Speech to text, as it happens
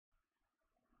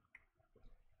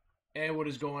And what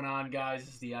is going on, guys?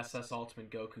 This is the SS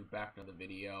Ultimate Goku back in the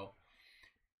video.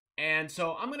 And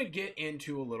so I'm going to get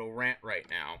into a little rant right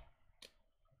now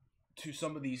to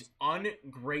some of these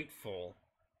ungrateful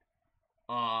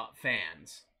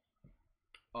fans,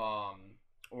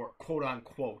 or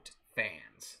quote-unquote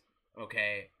fans,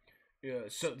 okay?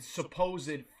 So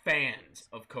supposed fans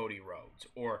of Cody Rhodes,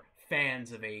 or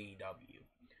fans of AEW,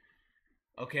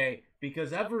 okay?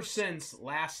 Because ever since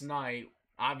last night,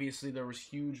 obviously there was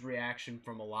huge reaction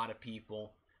from a lot of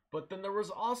people, but then there was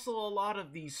also a lot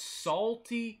of these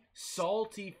salty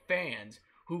fans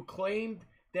who claimed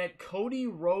that Cody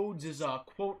Rhodes is a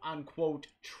quote-unquote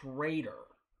traitor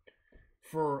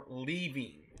for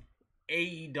leaving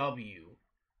AEW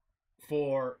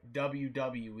for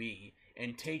WWE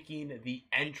and taking the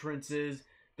entrances,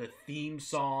 the theme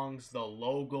songs, the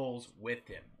logos with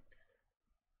him.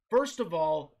 First of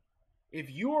all, if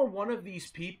you are one of these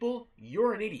people,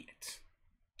 you're an idiot.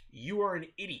 You are an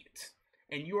idiot.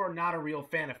 And you are not a real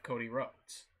fan of Cody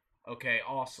Rhodes. Okay,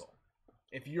 also,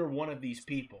 if you're one of these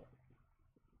people,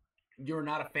 you're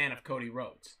not a fan of Cody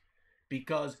Rhodes.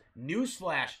 Because,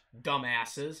 newsflash,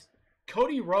 dumbasses,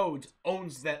 Cody Rhodes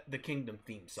owns the Kingdom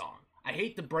theme song. I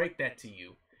hate to break that to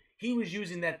you. He was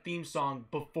using that theme song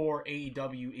before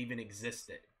AEW even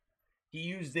existed. He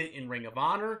used it in Ring of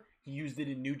Honor. He used it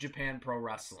in New Japan Pro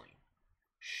Wrestling.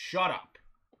 Shut up.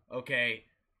 Okay?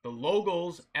 The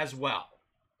logos as well.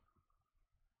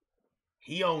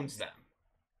 He owns them.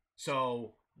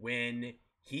 So, when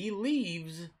he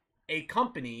leaves a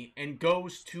company and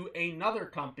goes to another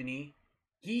company,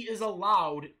 he is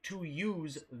allowed to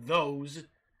use those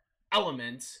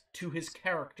elements to his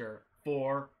character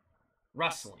for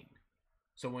wrestling.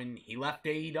 So when he left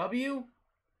AEW,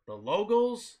 the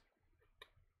logos,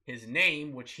 his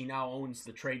name, which he now owns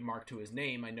the trademark to his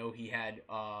name. I know he had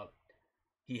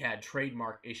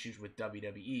trademark issues with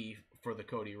WWE for the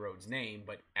Cody Rhodes name,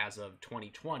 but as of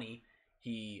 2020,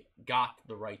 he got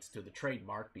the rights to the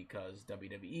trademark because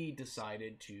WWE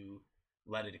decided to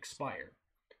let it expire.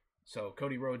 So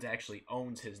Cody Rhodes actually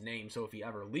owns his name, so if he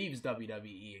ever leaves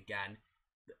WWE again,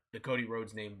 the Cody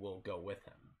Rhodes name will go with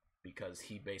him because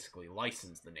he basically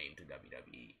licensed the name to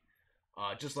WWE.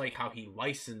 Just like how he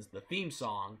licensed the theme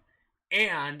song,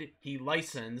 and he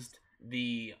licensed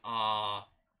the logo.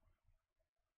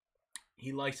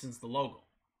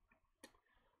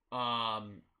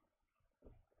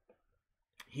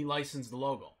 He licensed the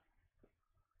logo.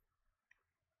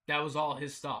 That was all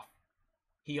his stuff.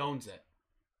 He owns it.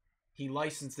 He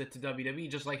licensed it to WWE,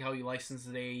 just like how he licensed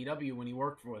it to AEW when he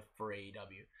worked for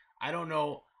AEW. I don't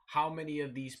know how many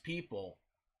of these people,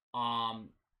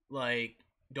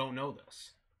 don't know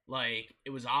this. Like, it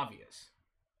was obvious.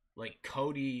 Like,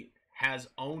 Cody has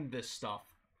owned this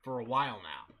stuff for a while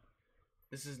now.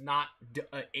 This is not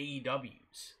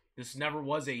AEW's. This never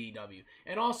was AEW.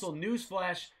 And also,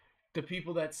 newsflash to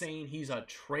people that saying he's a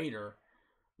traitor,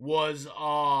 was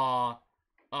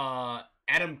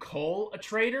Adam Cole a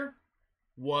traitor?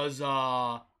 Was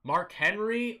Mark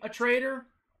Henry a traitor?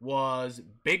 Was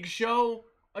Big Show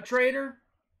a traitor?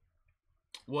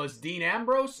 Was Dean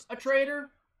Ambrose a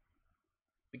traitor?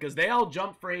 Because they all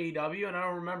jumped for AEW, and I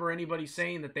don't remember anybody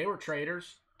saying that they were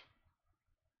traitors.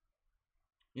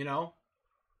 You know?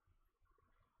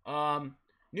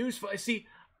 See,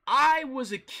 I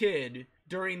was a kid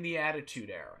during the Attitude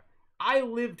Era. I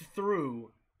lived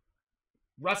through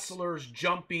wrestlers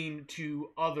jumping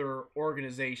to other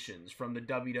organizations, from the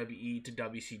WWE to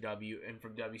WCW and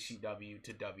from WCW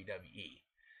to WWE.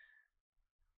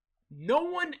 No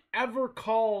one ever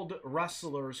called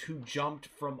wrestlers who jumped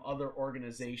from other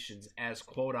organizations as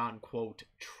quote-unquote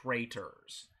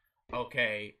traitors.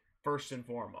 Okay, first and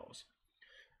foremost.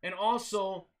 And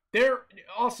also,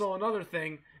 another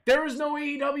thing, there is no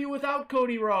AEW without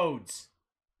Cody Rhodes.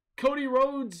 Cody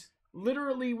Rhodes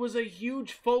literally was a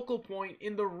huge focal point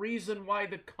in the reason why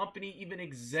the company even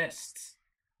exists.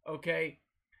 Okay?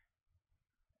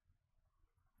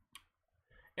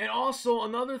 And also,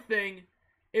 another thing,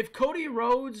 if Cody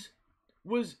Rhodes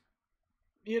was,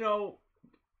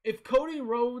 if Cody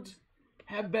Rhodes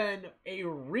had been a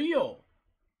real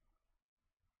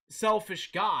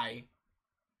selfish guy,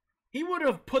 he would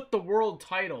have put the world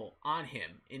title on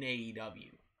him in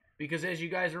AEW. Because as you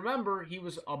guys remember, he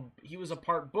was a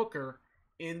part booker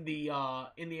in the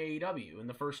AEW in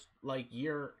the first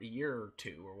year or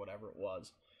two or whatever it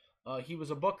was. He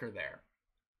was a booker there.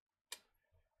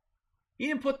 He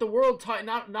didn't put the world title.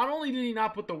 Not only did he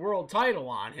not put the world title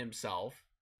on himself,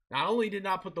 in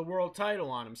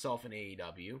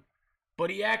AEW, but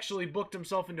he actually booked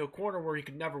himself into a corner where he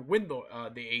could never win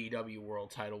the AEW world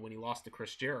title when he lost to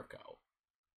Chris Jericho.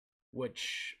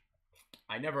 Which,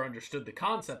 I never understood the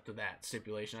concept of that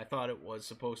stipulation. I thought it was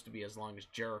supposed to be as long as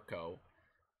Jericho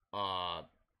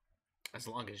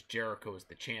is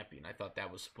the champion. I thought that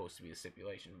was supposed to be a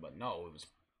stipulation, but no, it was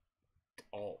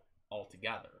all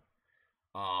together.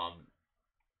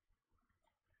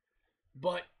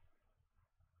 But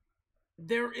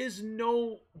there's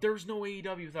no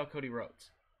AEW without Cody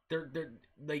Rhodes. The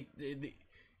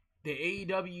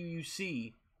AEW you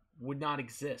see would not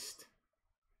exist.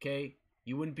 Okay?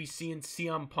 You wouldn't be seeing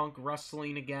CM Punk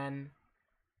wrestling again.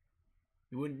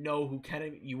 You wouldn't know who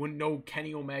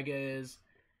Kenny Omega is,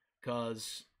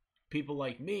 because people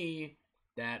like me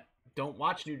that don't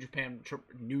watch New Japan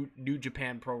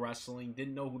Pro Wrestling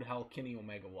didn't know who the hell Kenny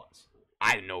Omega was.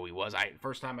 I didn't know who he was.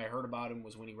 First time I heard about him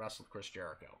was when he wrestled Chris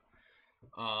Jericho.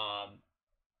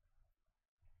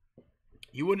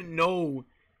 You wouldn't know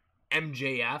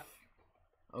MJF,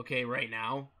 okay, right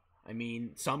now. I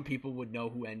mean, some people would know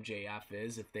who MJF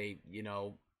is if they,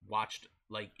 watched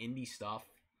like indie stuff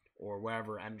or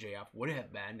wherever MJF would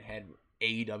have been had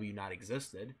AEW not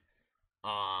existed.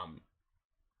 And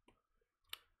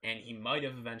he might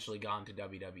have eventually gone to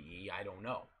WWE. I don't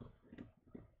know.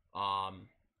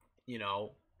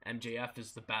 MJF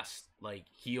is the best like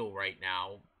heel right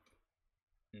now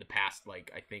in the past,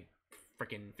 like, I think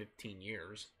freaking 15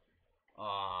 years.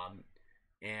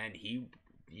 And he,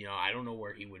 I don't know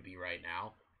where he would be right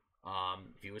now.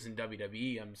 If he was in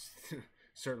WWE, I'm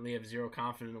certainly have zero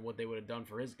confidence in what they would have done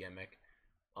for his gimmick.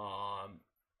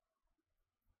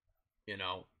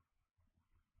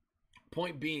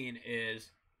 Point being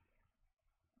is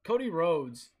Cody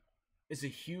Rhodes is a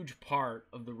huge part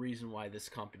of the reason why this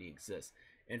company exists.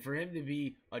 And for him to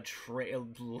be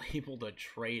labeled a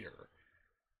traitor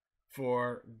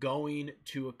for going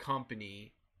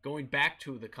back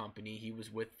to the company he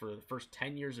was with for the first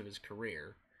 10 years of his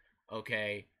career,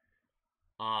 okay,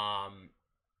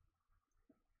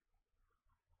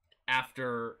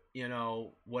 after,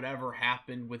 whatever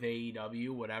happened with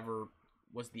AEW, whatever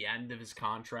was the end of his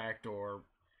contract, or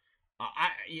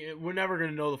we're never going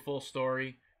to know the full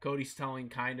story. Cody's telling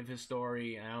kind of his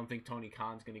story, and I don't think Tony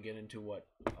Khan's going to get into what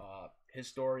his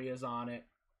story is on it.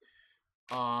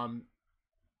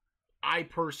 I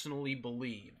personally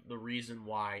believe the reason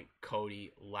why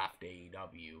Cody left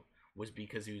AEW was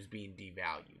because he was being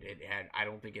devalued. I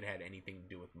don't think it had anything to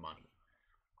do with money.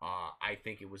 I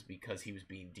think it was because he was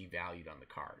being devalued on the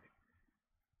card.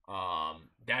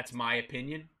 That's my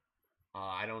opinion.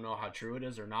 I don't know how true it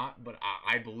is or not, but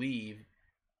I believe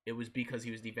it was because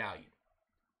he was devalued.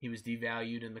 He was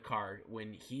devalued in the card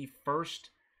when he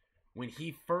first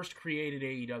created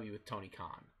AEW with Tony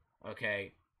Khan.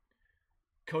 Okay,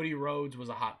 Cody Rhodes was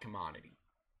a hot commodity.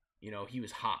 He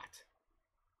was hot.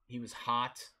 He was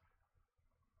hot.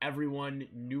 Everyone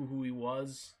knew who he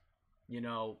was.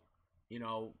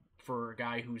 For a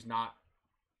guy who's not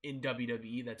in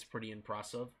WWE, that's pretty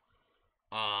impressive.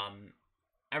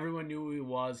 Everyone knew who he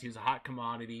was. He was a hot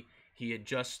commodity. He had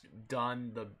just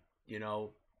done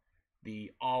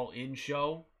the All-In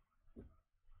show,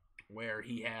 where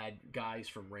he had guys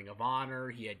from Ring of Honor.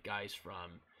 He had guys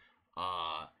from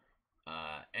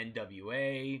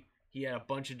NWA. He had a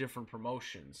bunch of different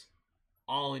promotions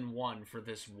all in one for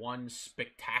this one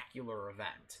spectacular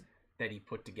event that he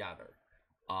put together.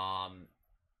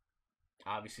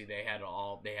 Obviously they had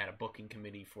a booking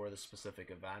committee for the specific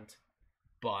event,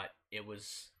 but it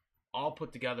was all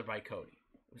put together by Cody.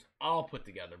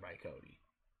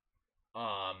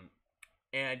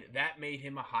 And that made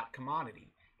him a hot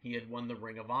commodity. He had won the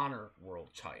Ring of Honor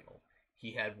world title.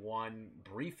 He had won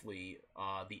briefly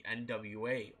the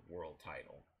NWA world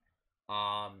title.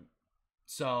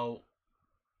 So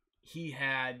he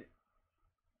had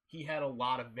a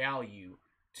lot of value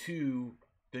to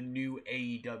the new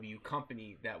AEW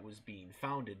company that was being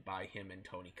founded by him and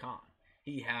Tony Khan.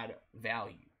 He had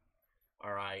value.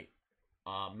 All right.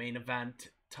 Main event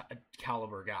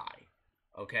caliber guy.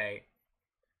 Okay.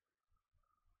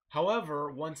 However,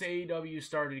 once AEW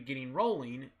started getting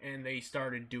rolling and they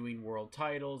started doing world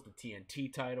titles, the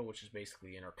TNT title, which is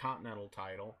basically the Intercontinental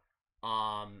title,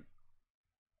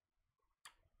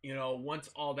 once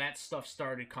all that stuff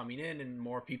started coming in and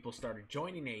more people started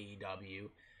joining AEW,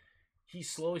 he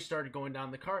slowly started going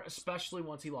down the cart, especially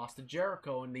once he lost to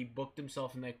Jericho and they booked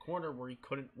himself in that corner where he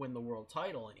couldn't win the world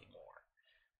title anymore.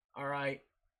 All right.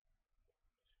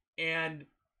 And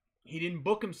he didn't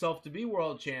book himself to be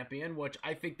world champion, which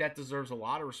I think that deserves a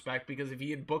lot of respect, because if he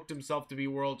had booked himself to be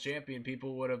world champion,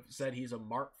 people would have said he's a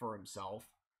mark for himself.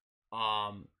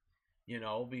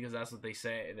 Because that's what they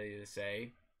say. They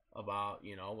say about,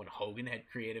 when Hogan had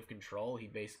creative control, he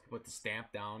basically put the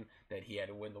stamp down that he had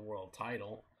to win the world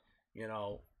title.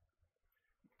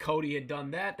 Cody had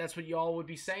done that, that's what y'all would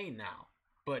be saying now.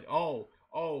 But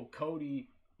Cody,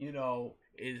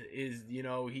 is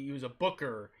he was a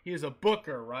booker. He was a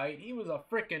booker, right? He was a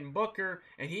freaking booker,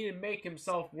 and he didn't make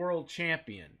himself world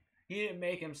champion. He didn't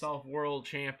make himself world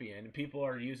champion. And people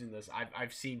are using this.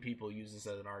 I've seen people use this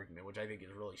as an argument, which I think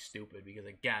is really stupid. Because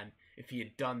again, if he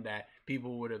had done that,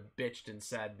 people would have bitched and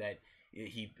said that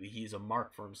he's a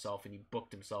mark for himself, and he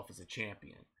booked himself as a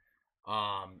champion.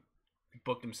 He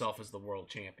booked himself as the world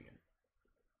champion.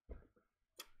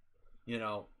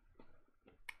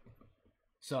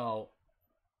 So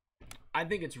I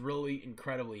think it's really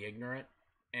incredibly ignorant.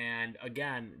 And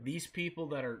again, these people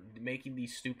that are making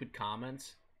these stupid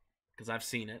comments, because I've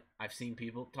seen it, I've seen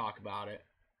people talk about it.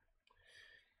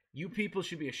 You people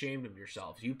should be ashamed of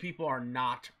yourselves. You people are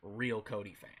not real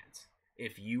Cody fans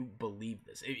if you believe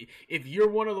this. If you're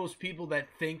one of those people that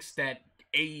thinks that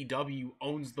AEW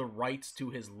owns the rights to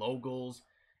his logos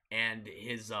and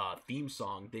his theme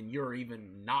song, then you're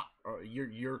even not, or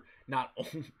you're not a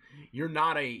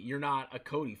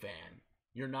Cody fan.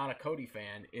 You're not a Cody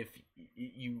fan if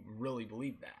you really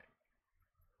believe that.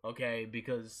 Okay,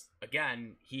 because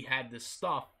again, he had this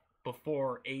stuff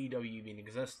before AEW even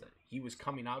existed. He was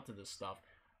coming out to this stuff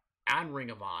on Ring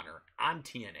of Honor, on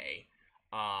TNA,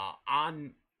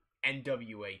 on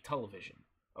NWA television.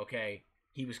 Okay,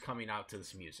 he was coming out to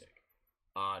this music.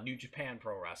 New Japan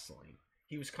Pro Wrestling.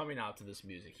 He was coming out to this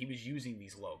music. He was using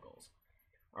these logos.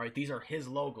 All right, these are his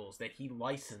logos that he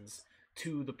licensed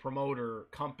to the promoter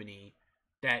company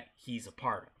that he's a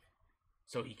part of,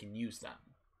 so he can use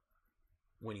them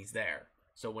when he's there.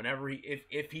 So whenever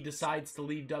if he decides to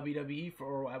leave WWE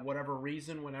for whatever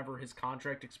reason, whenever his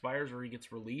contract expires or he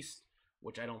gets released,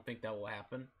 which I don't think that will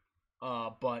happen,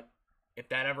 but if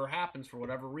that ever happens for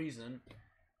whatever reason,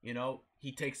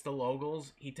 he takes the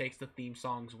logos, he takes the theme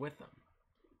songs with him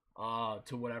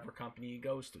to whatever company he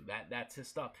goes to. That's his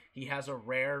stuff. He has a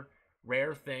rare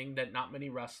thing that not many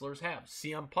wrestlers have.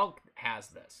 CM Punk has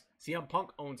this. CM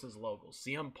Punk owns his logos.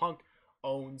 CM Punk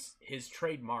owns his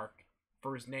trademark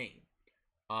for his name.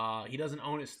 He doesn't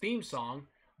own his theme song,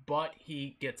 but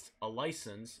he gets a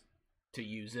license to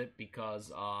use it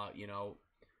because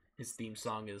his theme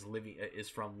song is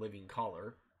from Living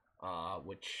Color,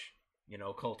 which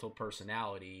Cult of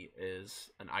Personality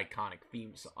is an iconic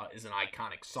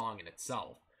song in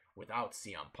itself without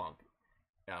CM Punk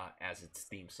as its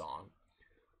theme song.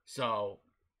 So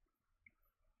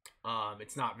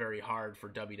it's not very hard for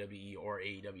WWE or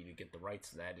AEW to get the rights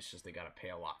to that. It's just they got to pay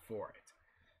a lot for it.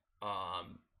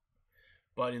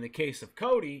 But in the case of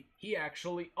Cody, he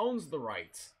actually owns the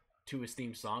rights to his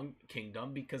theme song,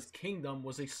 Kingdom, because Kingdom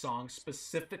was a song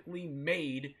specifically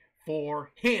made for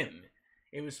him.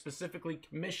 It was specifically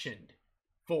commissioned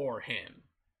for him.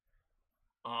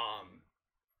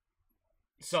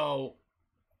 So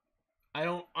I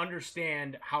don't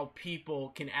understand how people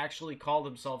can actually call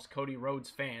themselves Cody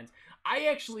Rhodes fans. I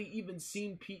actually even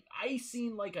seen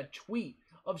like a tweet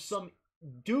of some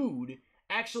dude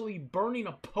actually burning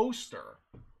a poster,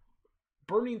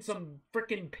 burning some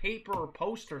freaking paper or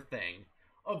poster thing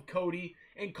of Cody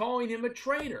and calling him a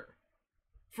traitor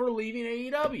for leaving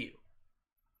AEW.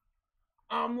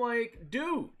 I'm like,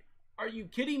 dude, are you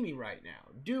kidding me right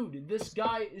now? Dude, this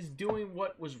guy is doing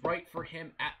what was right for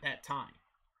him at that time.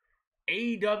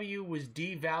 AEW was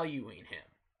devaluing him.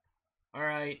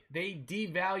 Alright? They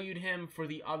devalued him for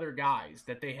the other guys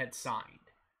that they had signed.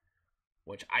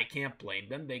 Which I can't blame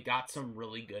them. They got some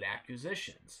really good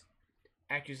acquisitions.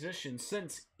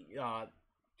 Since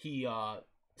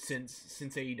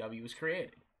since AEW was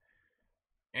created.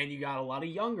 And you got a lot of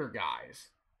younger guys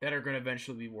that are going to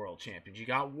eventually be world champions. You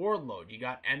got Wardlow. You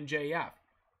got MJF.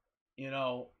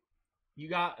 You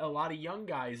got a lot of young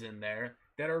guys in there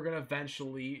that are going to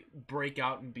eventually break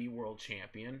out and be world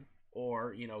champion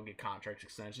or, get contract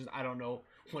extensions. I don't know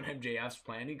what MJF's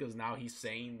planning because now he's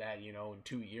saying that, in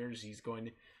 2 years he's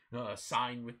going to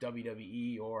sign with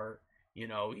WWE or,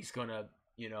 he's going to,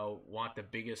 want the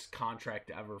biggest contract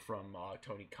ever from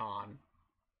Tony Khan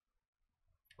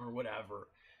or whatever.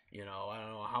 I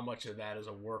don't know how much of that is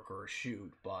a work or a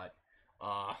shoot, but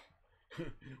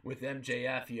with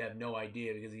MJF, you have no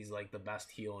idea because he's like the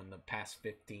best heel in the past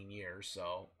 15 years.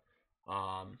 So,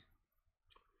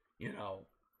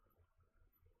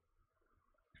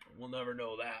 we'll never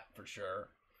know that for sure.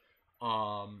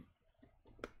 I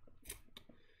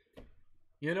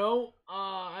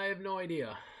have no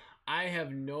idea. I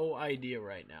have no idea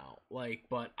right now.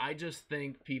 But I just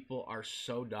think people are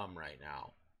so dumb right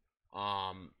now.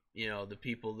 The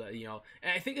people that,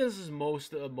 and I think this is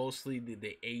mostly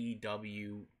the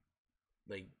AEW,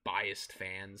 biased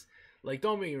fans. Don't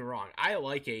get me wrong, I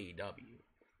like AEW.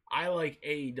 I like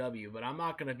AEW, but I'm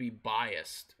not gonna be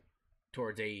biased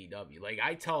towards AEW. Like,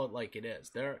 I tell it like it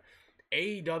is.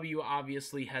 AEW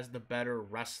obviously has the better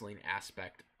wrestling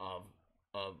aspect of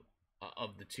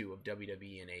of the two, of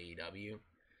WWE and AEW.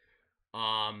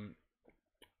 Um,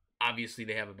 Obviously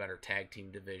they have a better tag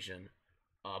team division,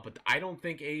 but I don't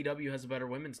think AEW has a better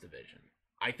women's division.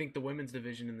 I think the women's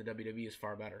division in the WWE is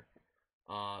far better.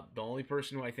 The only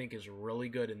person who I think is really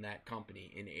good in that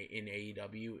company in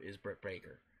AEW is Britt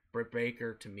Baker. Britt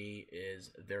Baker to me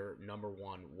is their number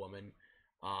one woman.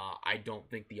 I don't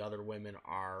think the other women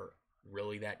are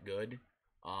really that good.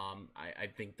 I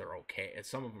think they're okay.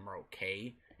 Some of them are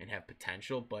okay and have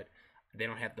potential, but they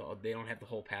don't have the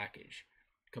whole package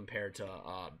compared to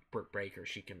Britt Baker.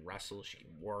 She can wrestle, she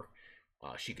can work,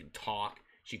 she can talk,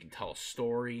 she can tell a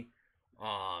story.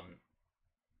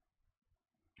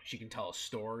 She can tell a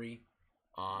story.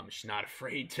 She's not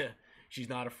afraid to. She's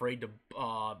not afraid to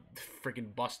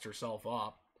freaking bust herself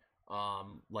up.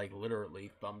 Like literally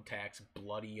thumbtacks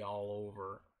bloody all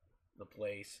over the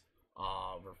place.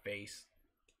 Her face.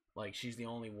 Like, she's the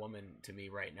only woman to me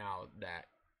right now that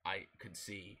I could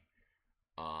see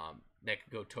that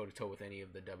could go toe to toe with any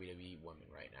of the WWE women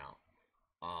right now.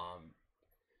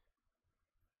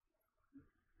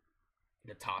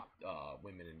 The top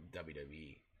women in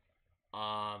WWE.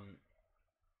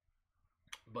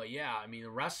 But yeah, I mean, the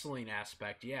wrestling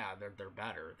aspect, yeah, they're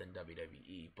better than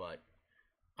WWE, but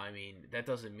I mean, that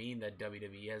doesn't mean that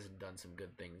WWE hasn't done some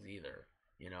good things either,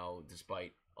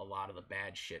 despite a lot of the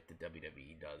bad shit that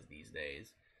WWE does these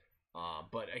days.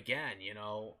 But again,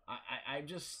 I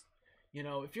just,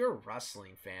 if you're a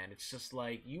wrestling fan, it's just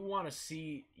like you want to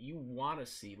see,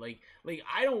 like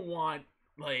I don't want,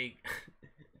 like,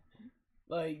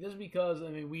 like, just because, I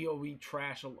mean, we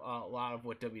trash a lot of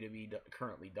what WWE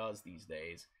currently does these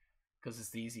days because it's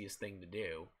the easiest thing to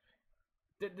do.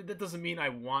 That doesn't mean I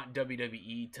want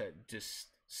WWE to just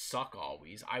suck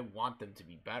always. I want them to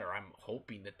be better. I'm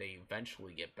hoping that they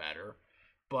eventually get better.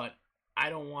 But I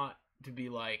don't want to be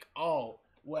like, oh,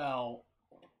 well,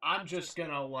 I'm just going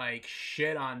to, like,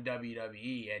 shit on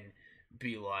WWE and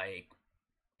be like,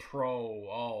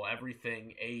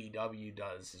 everything AEW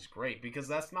does is great, because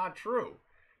that's not true.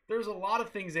 There's a lot of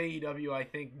things AEW I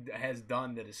think has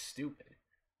done that is stupid.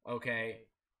 Okay,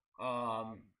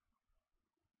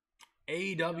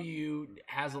 AEW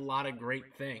has a lot of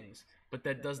great things, but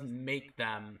that doesn't make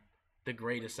them the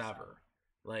greatest ever.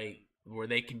 Like, where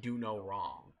they can do no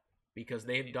wrong, because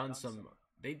they've done some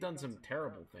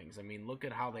terrible things. I mean, look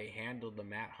at how they handled the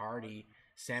Matt Hardy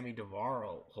Sammy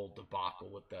Devereaux whole debacle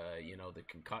with the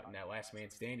concussion, that last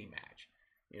man standing match,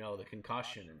 the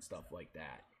concussion and stuff like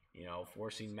that,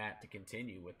 forcing Matt to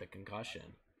continue with the concussion.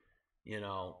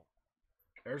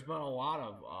 There's been a lot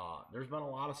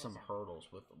of some hurdles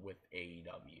with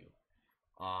AEW.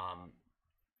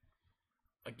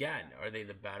 Again, are they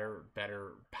the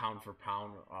better pound for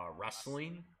pound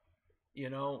wrestling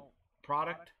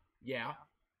product? Yeah,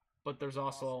 but there's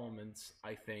also elements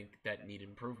I think that need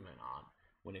improvement on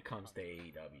when it comes to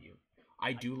AEW.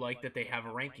 I do like that they have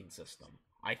a ranking system.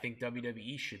 I think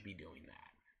WWE should be doing that.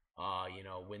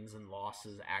 Wins and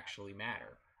losses actually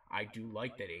matter. I do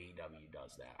like that AEW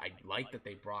does that. I like that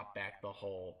they brought back the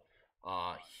whole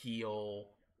heel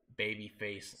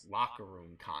babyface locker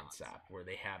room concept, where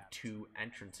they have two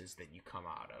entrances that you come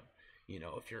out of.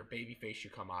 If you're a babyface,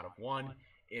 you come out of one.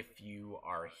 If you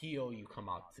are a heel, you come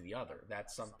out to the other.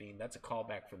 That's a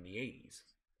callback from the 80s.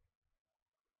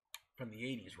 From the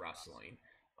 80s wrestling,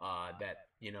 that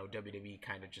WWE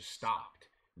kind of just stopped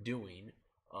doing.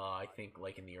 I think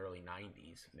like in the early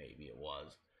 90s, maybe it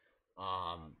was.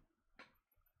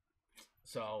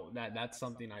 So that's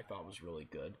something I thought was really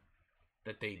good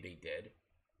that they did.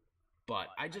 But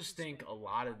I just think a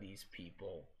lot of these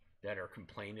people that are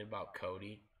complaining about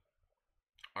Cody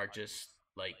are just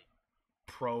like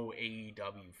pro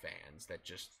AEW fans that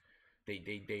just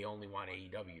they only want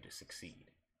AEW to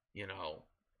succeed,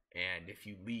 And if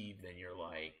you leave, then you're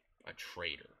like a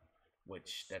traitor,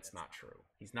 which that's not true.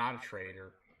 He's not a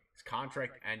traitor. His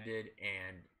contract ended,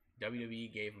 and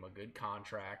WWE gave him a good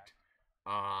contract,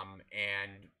 and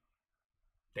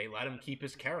they let him keep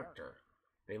his character.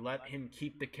 They let him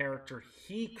keep the character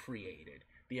he created.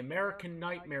 The American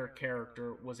Nightmare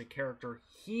character was a character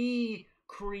he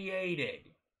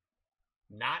created,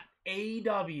 not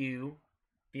AEW.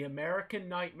 The American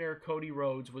Nightmare Cody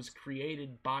Rhodes was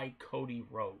created by Cody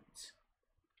Rhodes.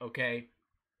 Okay?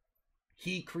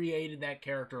 He created that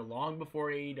character long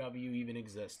before AEW even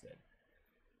existed.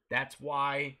 That's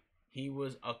why he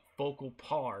was a focal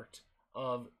part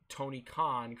of Tony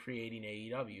Khan creating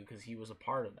AEW, because he was a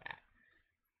part of that.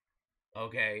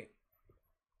 Okay?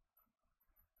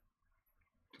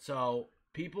 So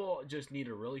people just need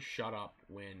to really shut up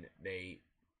when they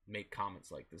make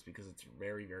comments like this because it's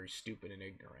very, very stupid and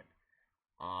ignorant.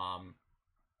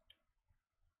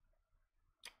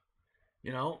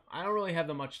 You know, I don't really have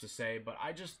that much to say, but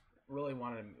I just really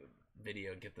wanted to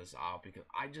video get this out because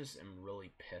I just am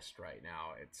really pissed right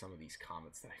now at some of these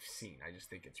comments that I've seen. I just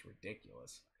think it's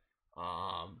ridiculous.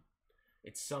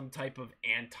 It's some type of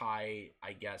anti,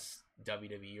 I guess,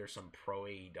 WWE or some pro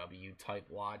AEW type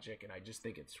logic, and I just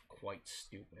think it's quite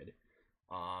stupid.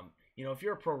 You know, if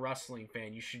you're a pro wrestling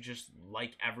fan, you should just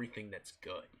like everything that's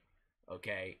good,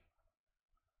 okay?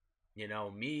 You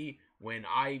know, me, during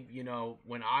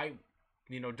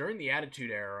the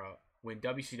Attitude Era, when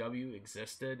WCW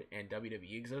existed and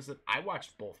WWE existed, I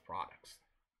watched both products.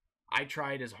 I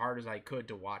tried as hard as I could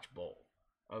to watch both,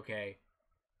 okay?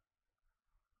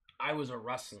 I was a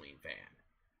wrestling fan.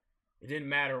 It didn't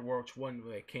matter which one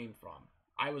they came from.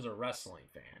 I was a wrestling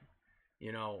fan,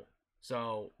 you know.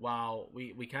 So while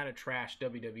we kind of trash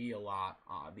WWE a lot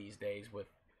these days with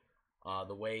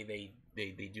the way they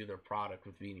do their product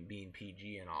with being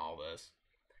PG and all this,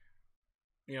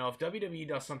 you know, if WWE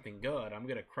does something good, I'm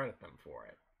gonna credit them for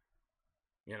it,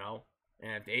 you know.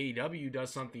 And if AEW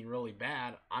does something really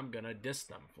bad, I'm gonna diss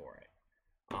them for it,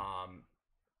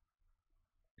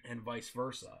 and vice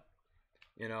versa.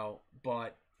 You know,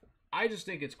 but I just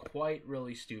think it's quite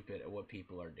really stupid at what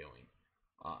people are doing.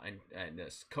 And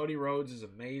this Cody Rhodes is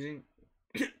amazing,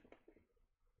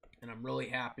 and I'm really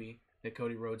happy that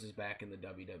Cody Rhodes is back in the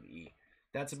WWE.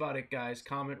 That's about it, guys.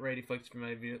 Comment, rate if you like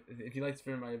my video. If you like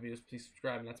my videos, please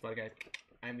subscribe. And that's about it, guys.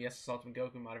 I'm the SS Ultimate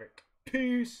Goku. I'm out of here.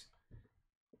 Peace.